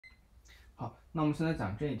那我们现在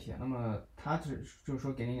讲这一题，那么它就是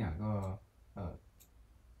说给你两个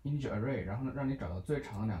integer array，然后呢让你找到最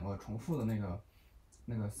长的两个重复的那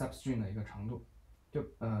个 substring 的一个长度，就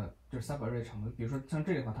是 subarray 的长度。比如说像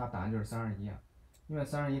这里的话，它答案就是321啊，因为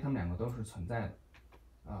321它们两个都是存在的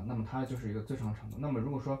那么它就是一个最长的长度。那么如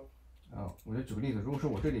果说我就举个例子，如果说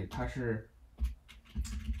我这里它是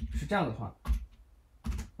这样的话，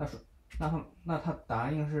那它答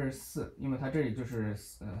案应该是4，因为它这里就是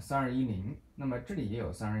3210，那么这里也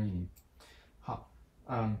有3210。好，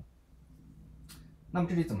那么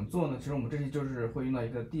这里怎么做呢？其实我们这里就是会用到一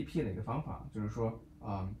个 DP 的一个方法，就是说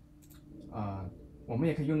我们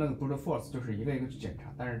也可以用那个 brute force，就是一个一个去检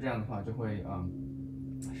查，但是这样的话就会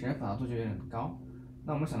时间复杂度就有点高。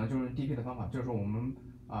那我们想的就是用 DP 的方法，就是说我们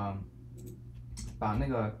把那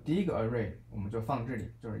个第一个 array 我们就放这里，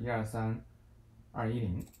就是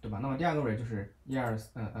123210，对吧？那么第二个 array 就是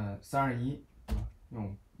321，对吧？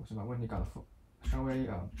我先把问题搞得稍微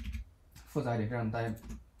复杂一点，这样大家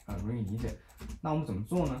容易理解。那我们怎么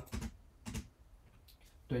做呢？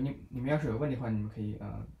对你们要是有问题的话，你们可以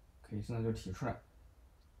现在就提出来。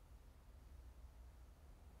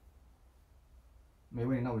没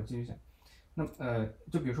问题，那我继续讲。那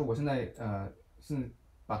就比如说我现在是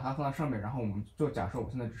把它放到上面，然后我们就假设我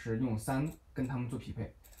现在只是用3跟它们做匹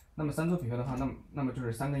配。那么3做匹配的话，那么就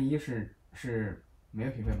是3跟1是没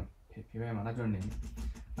有匹配嘛，那就是0。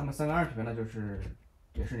那么3跟2匹配那就是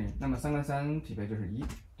也是0。那么3跟3匹配就是1，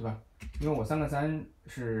对吧？因为我3跟3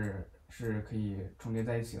是可以重叠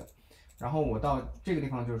在一起的。然后我到这个地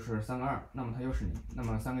方就是3跟2，那么它又是0。那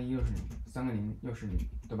么3跟1又是0，3跟0又是0，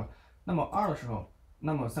对吧？那么2的时候，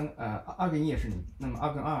那么2跟1也是0，那么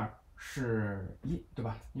2跟2是1，对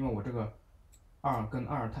吧？因为我这个2跟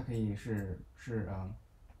2它可以是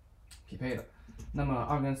匹配的。那么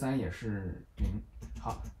2跟3也是0。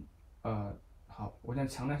好，好，我想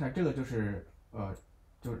强调一下，这个就是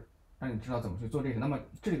就是让你知道怎么去做这个。那么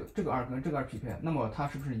这个2跟这个2匹配，那么它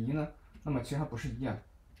是不是1呢？那么其实它不是1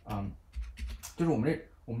啊，就是我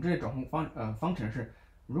们这里转换方程是，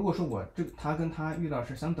如果说它跟它遇到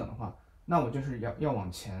是相等的话，那我就是要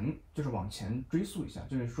往前，就是往前追溯一下，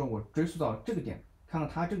就是说我追溯到这个点，看看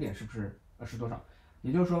它这个点是不是是多少，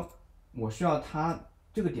也就是说我需要它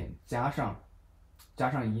这个点加上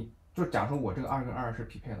1，就是假如说我这个2跟2是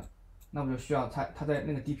匹配的，那我就需要它在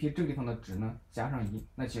那个 DP 这个地方的值呢加上1，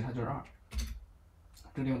那其实它就是2。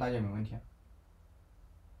这个地方大家有没有问题啊？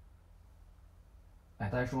哎，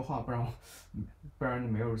大家说话，不然你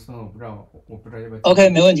没有 respond，我不知道要不要。OK，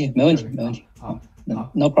 没问题。好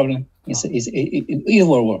，No problem，it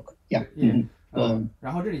will work。Yeah。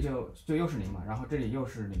然后这里就又是0嘛，然后这里又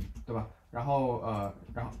是0，对吧？然后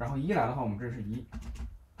1来的话，我们这是1，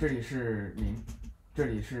这里是0，这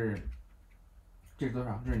是多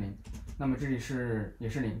少？这是0，那么这里也是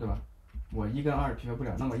0，对吧？我1跟2匹配不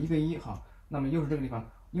了，那么1跟1好，那么又是这个地方，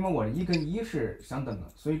因为我的1跟1是相等的，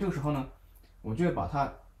所以这个时候呢，我就会把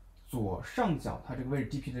它左上角它这个位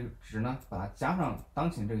置 DP 这个值呢，把它加上当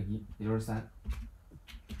前这个1，也就是3，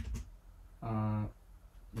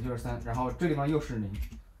也就是3，然后这地方又是0，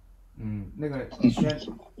那个轩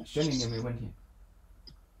你有没有问题？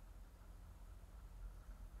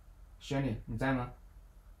轩你在吗？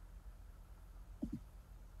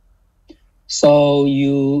 So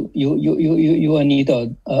you will need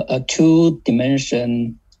a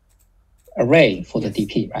 2-dimension array for the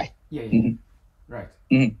DP, right? Yeah. Right.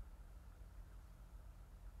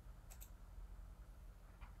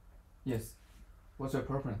 Yes. What's your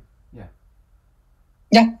preference? Yeah.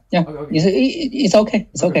 Okay. It's okay.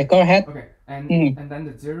 It's okay. Go ahead. Okay. And then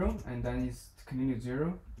the 0, and then it's continue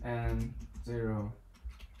 0 and 0,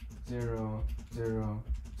 0, 0,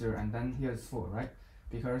 0, and then here's 4, right?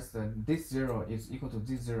 Because this 0 is equal to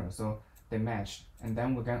this 0, so they match, and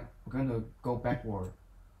then we're going to go backward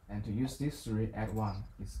and to use this 3 add 1,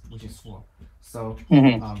 which is 4. So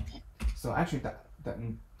so actually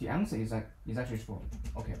the answer is actually 4.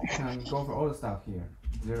 Okay, we can go for all the stuff here.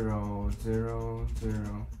 0, 0,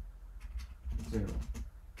 0, 0,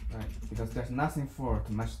 right? Because there's nothing 4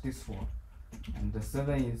 to match this 4, and the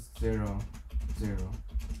 7 is 0, 0,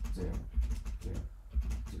 0, 0,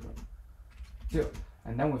 0, 0.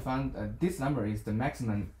 And then we found this number is the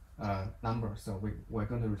maximum number, so we're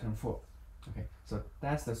going to return 4. Okay, so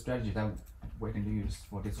that's the strategy that we're going to use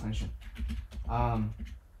for this function.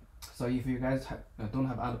 So if you guys don't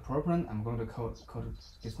have other problem, I'm going to code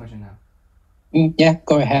this function now. Yeah,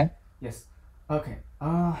 go ahead. Yes. Okay.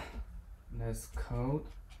 Let's code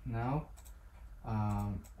now.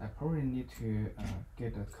 I probably need to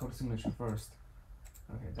get the code signature first.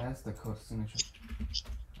 Okay, that's the code signature.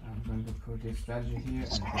 I'm going to put this strategy here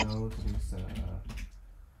and go to this.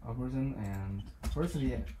 algorithm, and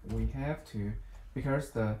firstly we have to,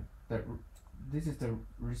 because this is the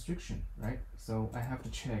restriction, right? So I have to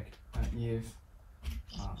check if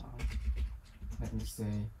let me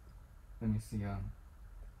see.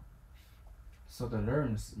 So the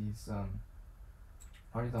learns is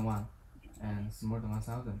larger than 1 and smaller than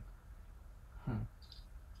 1,000.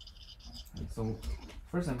 So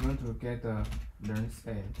first I'm going to get the learns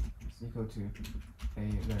A is equal to A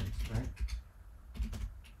learns, right?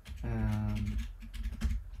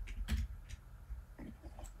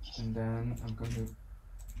 And then I'm going to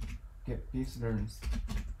get these learns.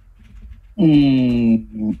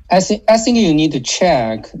 I think you need to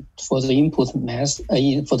check for the input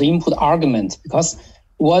for the input argument, because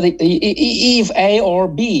if A or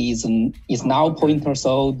B is null pointer,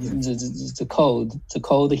 so the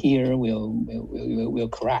code here will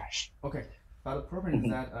crash. Okay, but the problem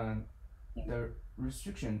is that the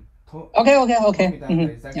restriction. Okay.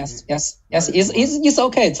 Yes. It's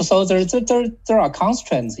okay. So there are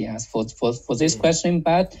constraints, yes, for this question,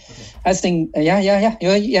 but I think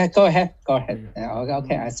yeah. Go ahead.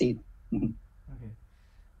 Okay, I see. Okay.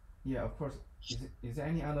 Yeah, of course. Is there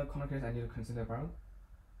any other corner case I need to consider about?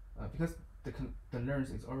 Because the learns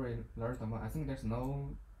is already larger than 1. I think there's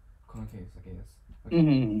no corner case, I guess.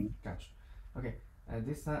 Okay. Gotcha. Okay.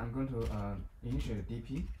 This time I'm going to initiate the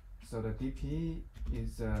DP. So the DP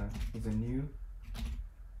is a new.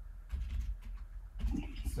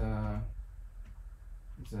 It's a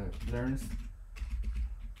learns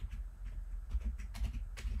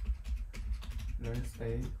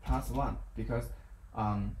A plus 1, because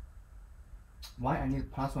why I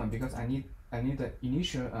need plus 1? Because I need the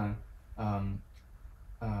initial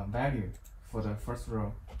value for the first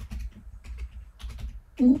row.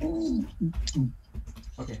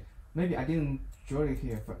 Okay, maybe I didn't draw it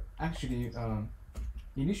here, but actually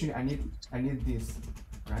initially I need this,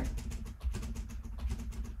 right?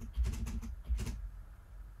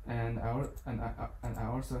 And I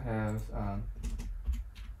also have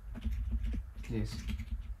this.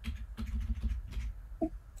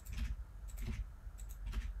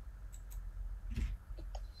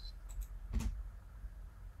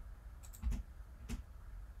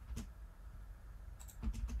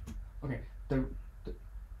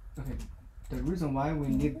 Okay, the reason why we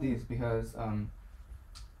need this, because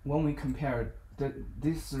when we compare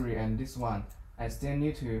this 3 and this 1, I still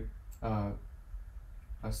need to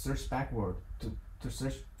search backward to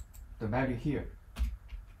search the value here.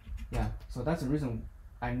 Yeah, so that's the reason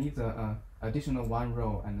I need the additional 1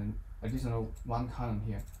 row and an additional 1 column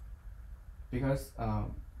here, because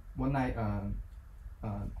when I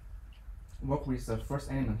work with the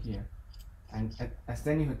first element here, and I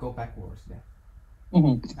still need to go backwards there.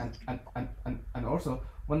 And also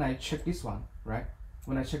when I check this one, right?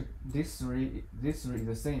 When I check this 3 is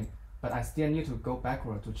the same, but I still need to go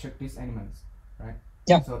backward to check these elements, right?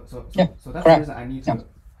 Yeah. So that's correct. the reason I need to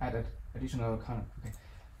add an additional column. Okay.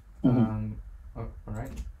 All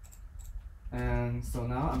right. And so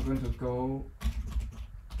now I'm going to go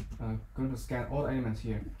scan all the elements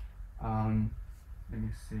here. Let me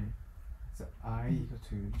see. So I equal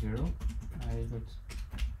to 0, I equal to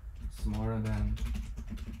smaller than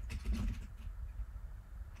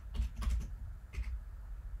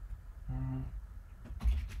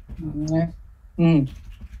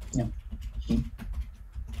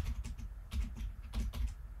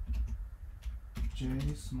J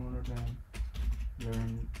smaller than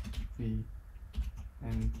learn B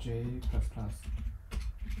and J plus plus.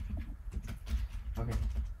 Okay,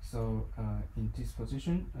 so in this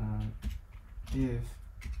position, if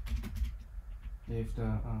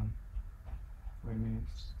the wait a minute,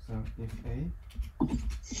 so if A,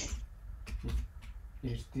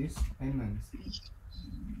 if this element,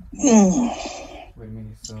 wait a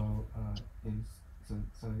minute, so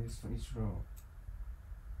so this for each row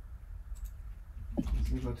is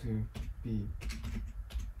equal to B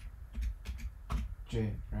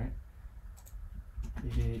J, right?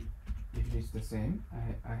 If it is the same,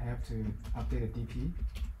 I have to update the DP.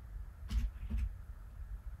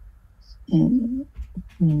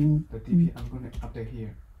 The DP I'm going to update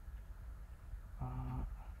here.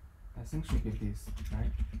 I think should be this,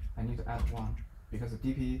 right? I need to add 1 because the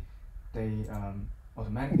DP they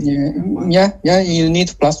automatically. You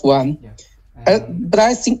need plus 1. Yeah. But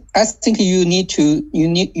I think you need to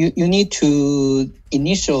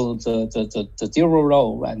initial the 0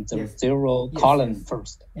 row and the 0 column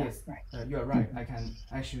first. Yes, right. You are right. I can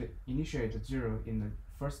actually initiate the 0 in the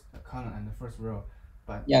first column and the first row,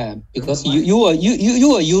 but because you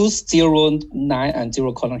will use 0, 9 and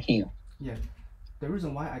 0 column here. Yeah, the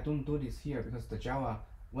reason why I don't do this here because the Java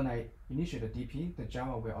when I initiate the DP, the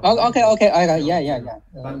Java will. Oh, okay. Yeah.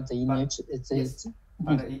 But, the image, yes,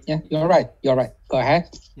 yeah, you're right. Go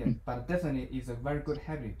ahead. Yeah, but definitely it's a very good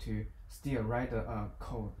habit to still write the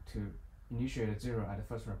code to initiate 0 at the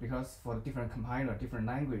first row, because for the different compiler, different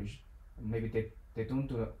language, maybe they don't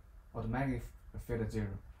do the automatic fill the 0.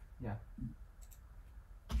 Yeah.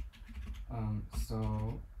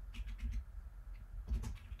 So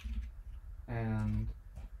and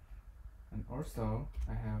also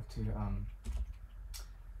I have to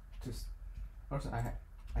also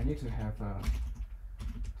I need to have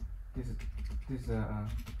this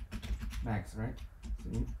max, right? So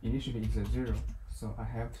initially it's a 0, so I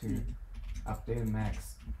have to update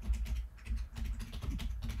max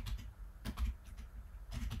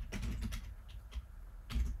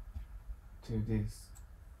to this.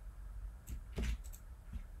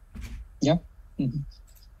 Yeah.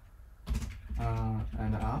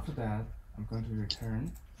 And after that, I'm going to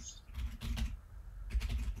return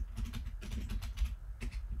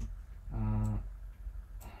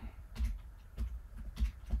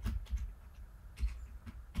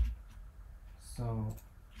so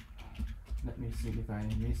let me see if I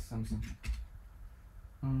missed something.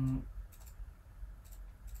 I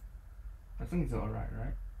think it's alright,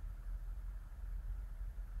 right?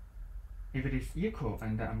 If it is equal,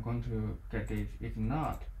 and then I'm going to get this. If it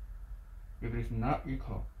is not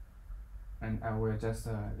equal, and I will just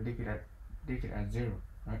leave it at 0,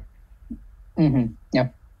 right? Yeah.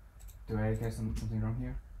 Do I get something wrong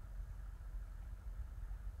here?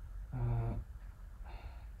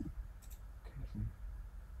 Okay,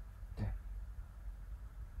 there.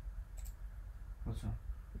 What's wrong?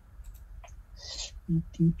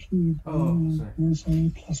 DP. Oh,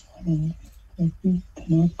 sorry. Plus one.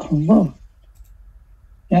 Cannot convert.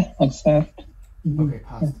 Yeah, accept. Okay,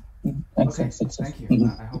 passed. Okay, success. thank you.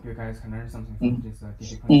 I hope you guys can learn something from this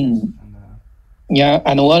DP concepts. And yeah,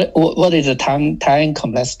 and what is the time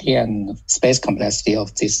complexity and space complexity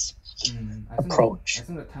of this approach? I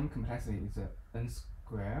think the time complexity is n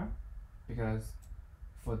square, because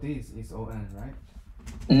for this is O(n), right?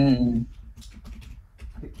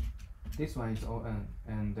 This one is O(n),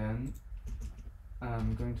 and then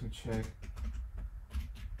I'm going to check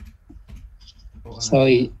O(n). So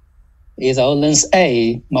it is O length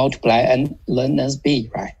A multiply n length B,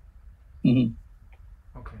 right? Okay,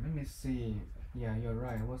 let me see. Yeah, you're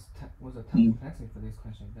right. What's the time complexity for this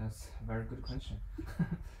question? That's a very good question.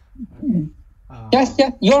 Okay.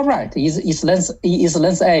 Yeah, you're right. Is length A is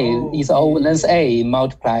O length A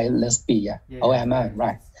multiply length B, yeah. OMN,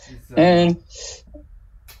 right? And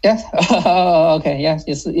yeah, okay, yeah,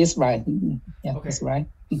 it's right. Yeah, okay. it's right.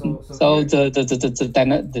 So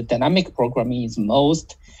the dynamic programming is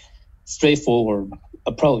most straightforward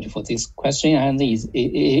approach for this question, and it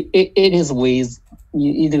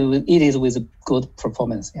is with good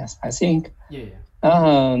performance. Yes, I think. Yeah.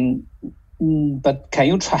 But can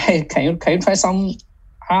you try some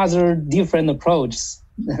other different approaches?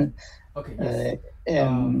 Okay. Yes.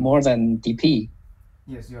 More than DP.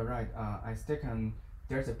 Yes, you're right. I stick on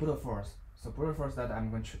there's a brute force. So brute force that I'm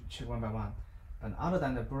going to check one by one. And other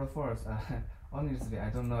than the brute force, honestly, I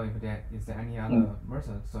don't know if there is any other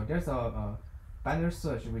method. So there's a binary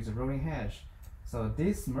search with rolling hash. So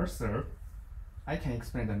this method, I can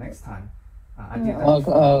explain the next time. I did that.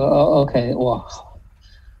 Okay. Wow.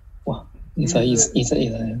 It's a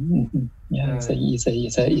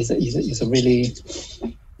really.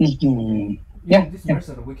 Yeah. This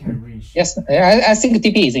method we can reach. Yes, I think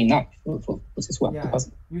DP is enough for this one. Yeah,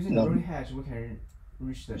 because using the rolling hash, we can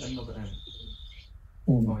reach the n of n.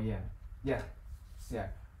 Oh yeah.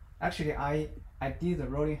 Actually, I did the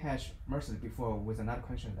rolling hash method before with another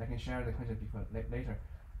question. I can share the question before later.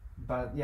 But yeah.